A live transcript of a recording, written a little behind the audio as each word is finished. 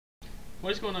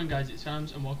What is going on, guys? It's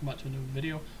Sams and welcome back to another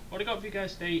video. What I got for you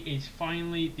guys today is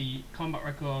finally the combat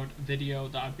record video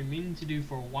that I've been meaning to do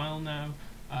for a while now.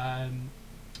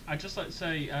 I'd just like to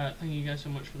say thank you guys so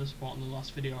much for the support in the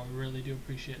last video. I really do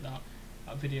appreciate that.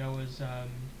 That video is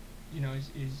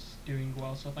is doing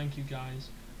well, so thank you guys.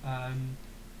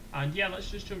 And yeah, let's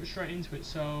just jump straight into it.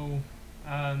 So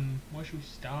where should we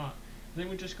start? I think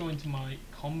we'll just go into my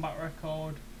combat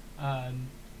record.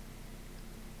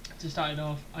 To start it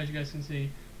off, as you guys can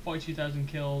see, 42,000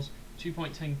 kills,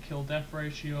 2.10 kill death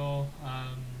ratio,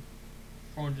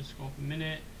 400 score per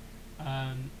minute.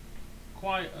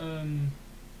 Quite a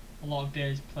lot of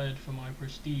days played for my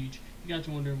prestige. If you guys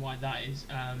are wondering why that is,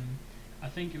 I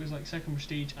think it was like second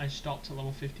prestige. I stopped at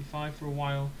level 55 for a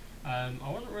while. I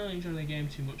wasn't really enjoying the game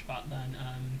too much back then,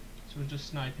 so I was just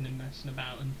sniping and messing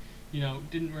about, and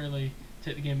didn't really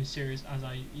take the game as serious as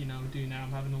I do now.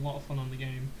 I'm having a lot of fun on the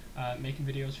game, making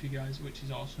videos for you guys, which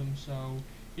is awesome. So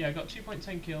yeah, I got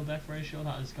 2.10 kill death ratio.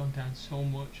 That has gone down so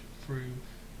much through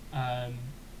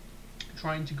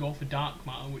trying to go for dark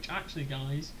matter, which actually,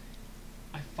 guys,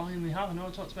 I finally have. I know I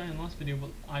talked about it in the last video,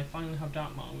 but I finally have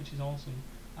dark matter, which is awesome.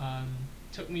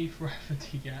 Took me forever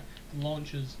to get the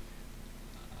launchers,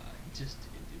 just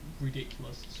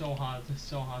ridiculous, so hard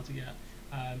to get.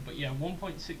 But yeah,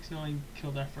 1.69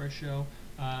 kill death ratio,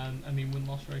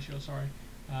 win-loss ratio, sorry.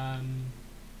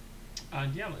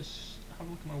 And yeah, let's have a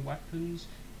look at my weapons.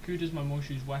 Kuda's my most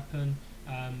used weapon.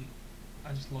 I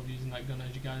just love using that gun,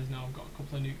 as you guys know. I've got a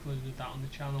couple of nuclears with that on the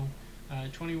channel.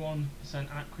 21%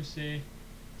 accuracy,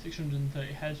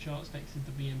 630 headshots. Next is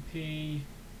the BMP.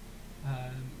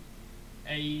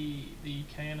 The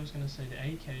KN, I was going to say the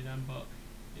AK then, but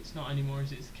it's not anymore,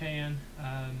 it's the KN,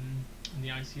 and the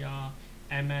ICR.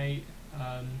 M8,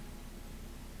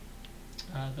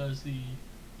 there's the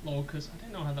Locust. I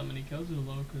didn't know I had that many kills with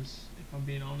the Locust, if I'm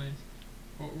being honest.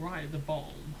 But right at the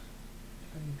bottom,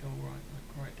 if I can go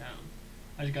right down,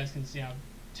 as you guys can see, I have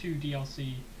two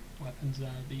DLC weapons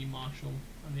there, the Marshall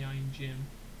and the Iron Gym,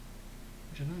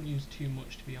 which I don't use too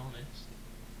much, to be honest.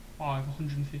 Oh, I have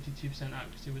 152%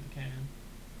 accuracy with the KN.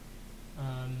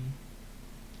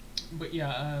 But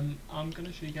yeah, I'm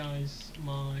gonna show you guys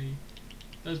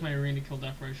there's my arena kill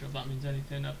death ratio, if that means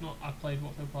anything. I've played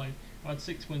what I've played. I've had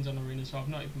 6 wins on arena, so I've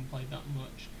not even played that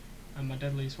much. And my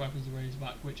deadliest weapon is the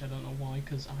Razorback, which I don't know why,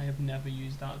 because I have never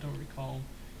used that. I don't recall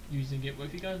using it. But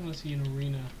if you guys want to see an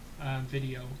arena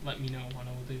video, let me know and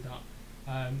I will do that.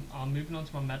 I'm moving on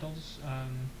to my medals. I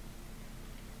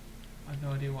have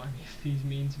no idea what any of these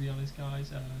mean, to be honest,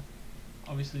 guys.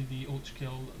 Obviously the ultra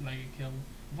kill, mega kill.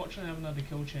 Unfortunately, I haven't had a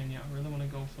kill chain yet. I really want to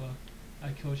go for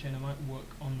a kill chain. I might work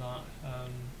on that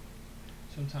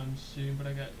sometime soon, but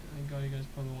you guys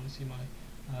probably want to see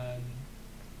my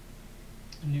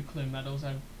nuclear medals. I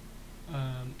have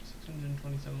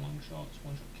 627 long shots,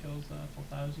 1-shot kills there,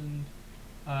 4,000.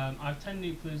 I have 10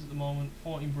 nuclears at the moment,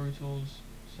 14 brutals,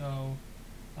 so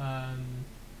and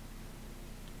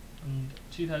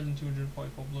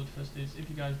 2,244 bloodfistes. If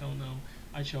you guys don't know,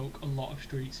 I choke a lot of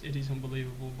streaks. It is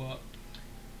unbelievable, but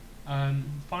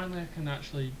finally I can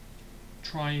actually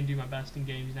try and do my best in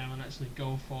games now and actually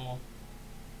go for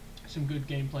some good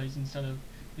gameplays instead of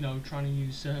trying to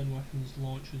use certain weapons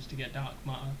launchers to get dark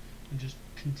matter and just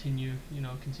continuously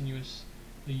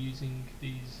using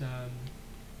these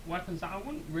weapons that I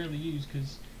wouldn't really use,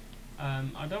 because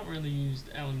I don't really use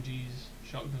the LMGs,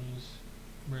 shotguns,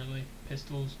 really,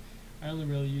 pistols. I only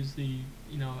really use the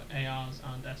ARs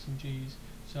and SMGs,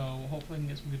 so hopefully I can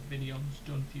get some good videos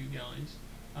done for you guys.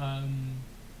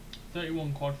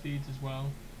 31 quad feeds as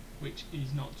well, which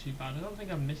is not too bad. I don't think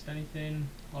I've missed anything.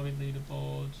 Lobby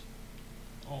leaderboards,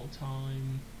 all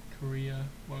time, Korea,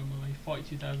 where am I?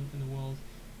 42,000th in the world,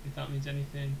 if that means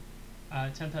anything.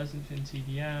 10,000th in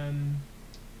TDM.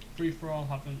 Free for all,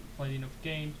 haven't played enough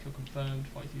games. Kill confirmed,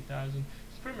 42,000.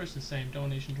 It's pretty much the same.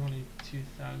 Donation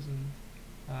 22,000.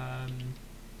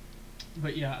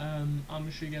 But yeah, I'm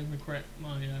gonna show you guys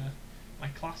my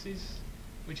classes,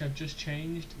 which I've just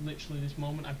changed literally this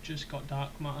moment. I've just got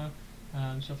dark matter,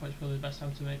 so I thought it's probably the best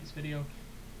time to make this video.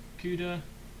 Kuda,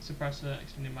 suppressor,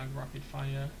 extended mag, rapid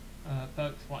fire,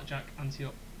 perk, flakjack,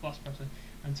 anti-up, blast presser,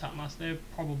 and tap mask. They're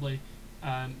probably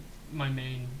my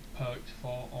main perks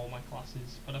for all my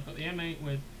classes. But I've got the M8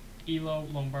 with ELO,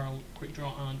 long barrel, quick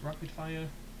draw, and rapid fire.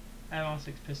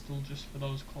 MR6 pistol just for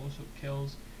those close-up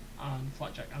kills, and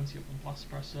flakjack, anti-up, and blast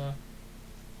presser.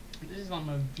 This is like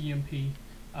my VMP.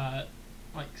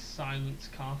 Like silence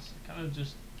cast, kind of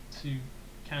just to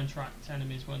counteract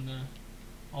enemies when they're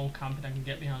all camping. I can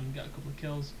get behind and get a couple of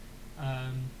kills.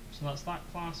 So that's that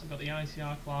class. I've got the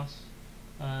ICR class,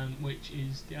 which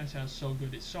is, the ICR is so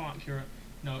good, it's so accurate.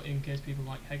 in case people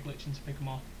like head glitching to pick them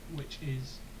off, which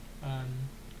is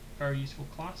very useful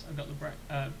class. I've got the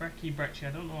Brecci,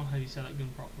 I don't know how you say that gun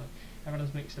properly. Everyone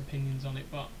has mixed opinions on it,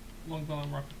 but longbow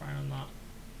and rapid fire on that.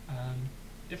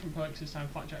 Different perks this time: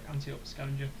 Flatjack, Anti-Up,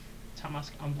 Scavenger, Tap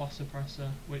Mask and Blast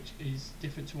Suppressor, which is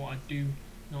different to what I do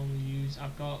normally use.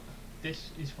 I've got,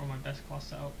 this is from my best class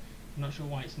setup. I'm not sure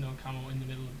why it's no camo in the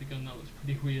middle of the gun, that looks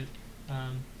pretty weird.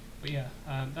 But yeah,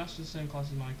 that's just the same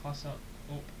class as my class setup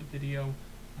video.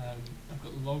 I've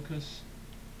got the Locust.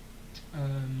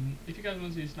 If you guys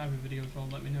want to see a sniper video as well,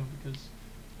 let me know, because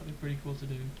that'd be pretty cool to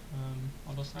do.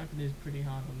 Although sniping is pretty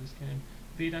hard on this game.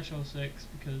 V-06,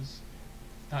 because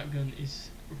that gun is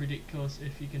ridiculous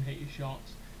if you can hit your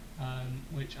shots,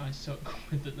 which I suck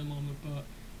with at the moment, but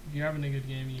if you're having a good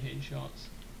game and you're hitting shots,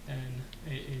 then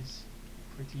it is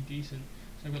pretty decent.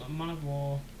 So I've got the Man of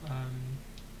War,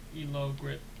 Elo,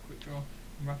 Grip, Quick Draw,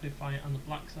 and Rapid Fire, and the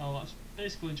Black Cell. That's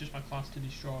basically just my class to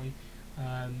destroy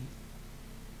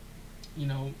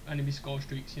enemy score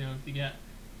streaks. If they get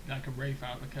like a Wraith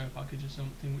out of a care package or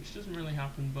something, which doesn't really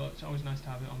happen, but it's always nice to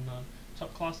have it on there.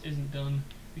 Top class isn't done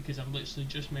because I've literally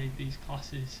just made these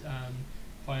classes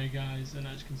for you guys, and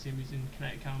as you can see I'm using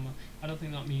kinetic Camo. I don't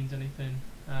think that means anything.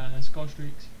 Score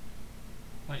streaks,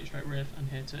 lightning strike, Wraith, and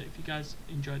hitter. If you guys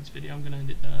enjoyed this video, I'm going to end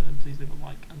it there, then please leave a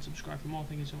like and subscribe for more.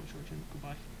 Thank you so much for watching.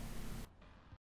 Goodbye.